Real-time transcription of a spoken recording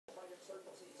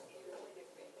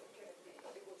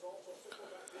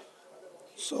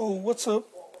So what's up?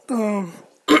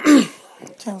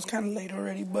 Sounds kind of late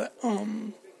already, but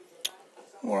I'm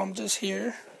just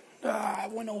here. I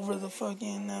went over the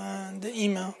fucking the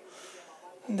email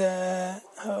that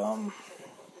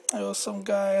there was some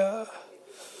guy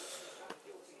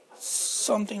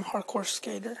something hardcore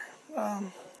skater. I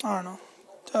don't know.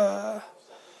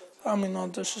 I mean, no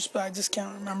disrespect. I just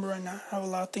can't remember right now. I have a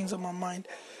lot of things on my mind.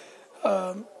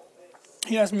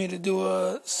 He asked me to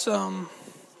do some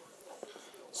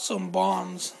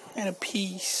bombs and a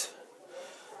piece.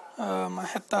 I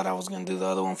had thought I was going to do the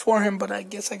other one for him, but I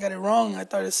guess I got it wrong. I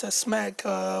thought it said smack.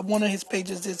 One of his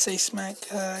pages did say smack.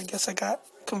 I guess I got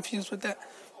confused with that.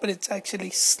 But it's actually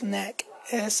snak,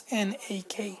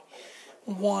 SNAK,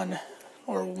 one,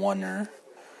 or oneer,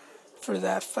 for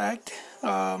that fact.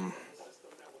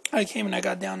 I came and I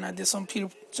got down and I did some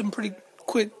pretty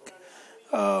quick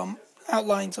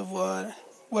outlines of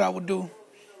what I would do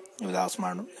if that's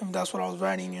what I was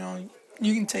writing. You know,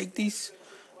 you can take these.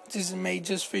 This is made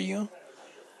just for you.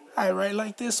 I write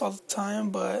like this all the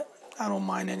time, but I don't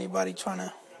mind anybody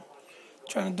trying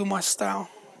to do my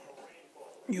style.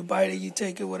 You bite it, you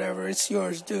take it, whatever. It's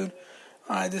yours, dude.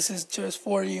 Alright, this is just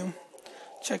for you.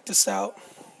 Check this out.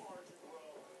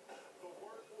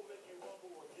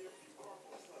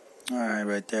 Alright,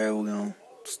 right there, we're gonna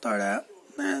start out.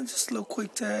 Just a little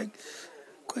quick tag,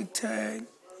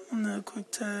 another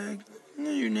quick tag.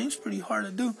 Your name's pretty hard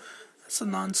to do. That's a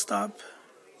non-stop.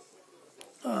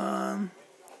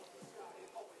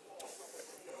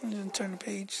 Just turn the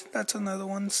page. That's another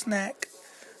one.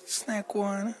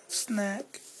 snak1,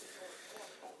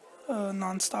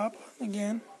 non-stop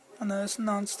again. Another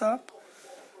non-stop.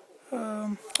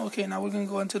 Okay, now we're gonna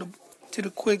go into the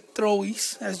quick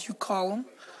throwies, as you call them.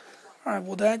 All right.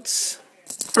 Well, that's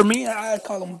for me. I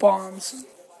call them bombs.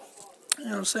 You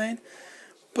know what I'm saying?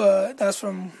 But that's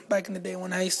from back in the day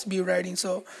when I used to be writing.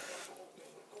 So,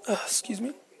 excuse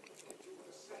me.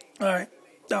 All right,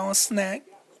 that one's snack.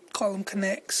 Call them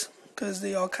connects because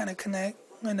they all kind of connect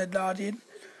and they're dotted.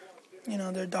 You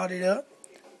know, they're dotted up.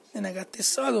 Then I got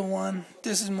this other one.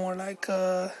 This is more like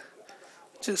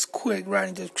just quick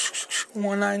writing, just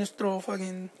one line, just throw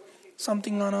fucking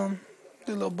something on them,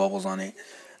 do little bubbles on it.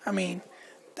 I mean,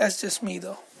 that's just me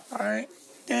though. All right.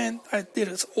 Then I did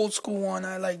this old school one.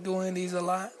 I like doing these a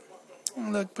lot.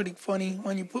 They look pretty funny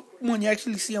when you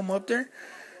actually see them up there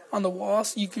on the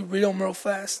walls. You can read them real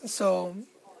fast. So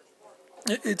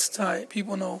it's tight.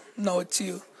 People know it's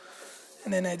you.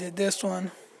 And then I did this one,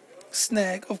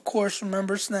 snack. Of course,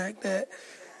 remember snack that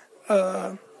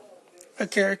a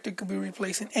character could be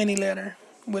replacing any letter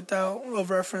without a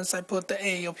reference. I put the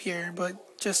A up here,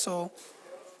 but just so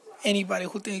anybody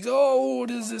who thinks, oh, what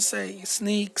does this say?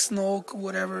 Sneak, snoke,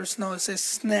 whatever. No, it says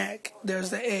snack.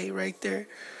 There's the A right there.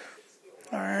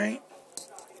 All right.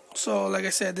 So, like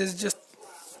I said, this is just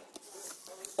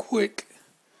quick. You know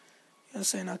what I'm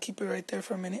saying? I'll keep it right there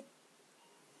for a minute.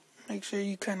 Make sure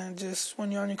you kind of just,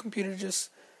 when you're on your computer, just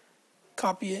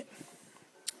copy it.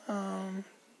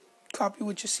 Copy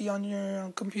what you see on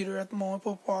your computer at the moment.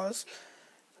 Put pause.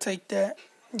 Take that.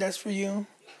 That's for you.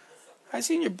 I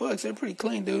seen your books. They're pretty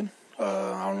clean, dude.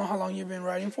 I don't know how long you've been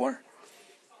writing for.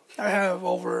 I have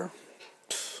over,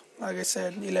 like I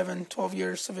said, 11, 12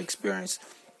 years of experience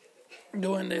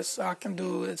doing this. I can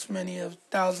do as many of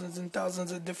thousands and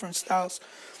thousands of different styles.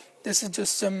 This is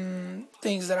just some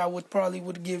things that I would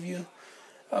give you.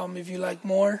 If you like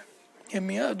more, hit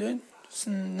me up, dude. It's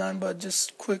none but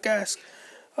just quick ask.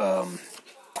 There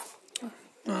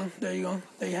you go.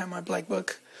 There you have my black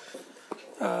book.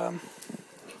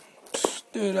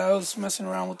 Dude, I was messing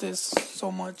around with this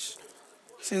so much.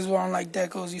 See, this one like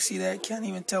decos. You see that? Can't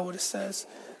even tell what it says.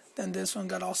 Then this one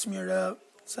got all smeared up.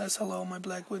 Says hello, my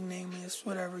black book name is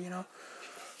whatever, you know.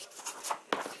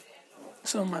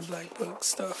 Some of my black book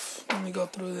stuff. Let me go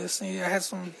through this. See, I had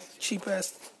some cheap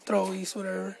ass throwies,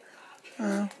 whatever.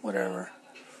 Whatever.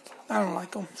 I don't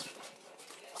like them.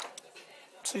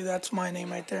 See, that's my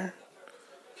name right there.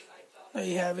 There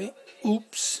you have it.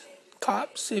 Oops.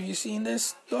 Cops, if you've seen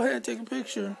this, go ahead, take a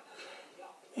picture.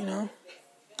 You know,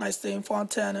 I stay in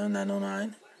Fontana,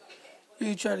 909.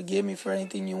 You try to get me for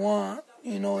anything you want,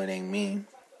 you know it ain't me.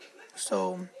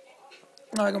 So,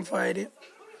 I can fight it.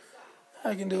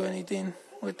 I can do anything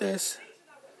with this.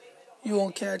 You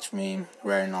won't catch me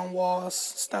writing on walls.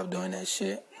 Stop doing that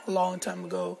shit a long time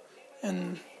ago.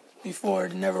 And before, I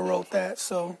never wrote that,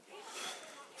 so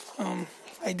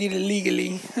I did it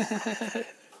legally.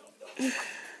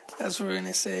 That's what we're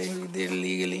gonna say. We did it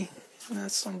legally.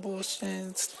 That's some bullshit.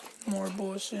 It's more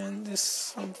bullshit. This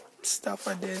some stuff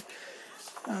I did.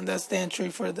 That's the entry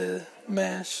for the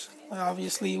mesh.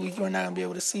 Obviously, we're not gonna be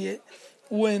able to see it.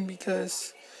 When?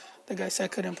 Because the guy said I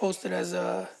couldn't post it as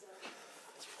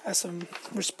some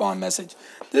respond message.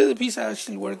 This is a piece I'm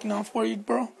actually working on for you,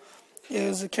 bro. It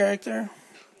was a character.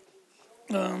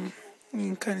 You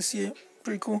can kind of see it.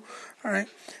 Pretty cool. All right.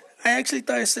 I actually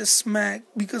thought it said smack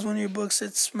because one of your books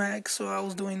said smack, so I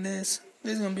was doing this.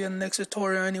 This is going to be a next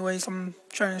tutorial anyways. I'm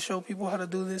trying to show people how to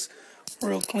do this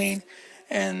real clean.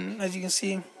 And as you can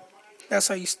see, that's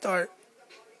how you start.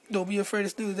 Don't be afraid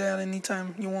to do that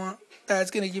anytime you want.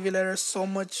 That's going to give your letters so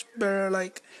much better,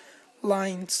 like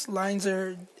lines. Lines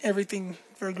are everything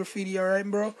for graffiti, alright,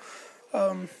 bro?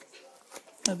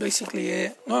 That's basically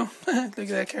it. Well, look at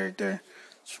that character.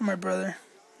 It's from my brother.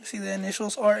 You see the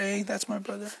initials? R.A., that's my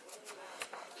brother.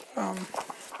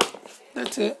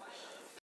 That's it.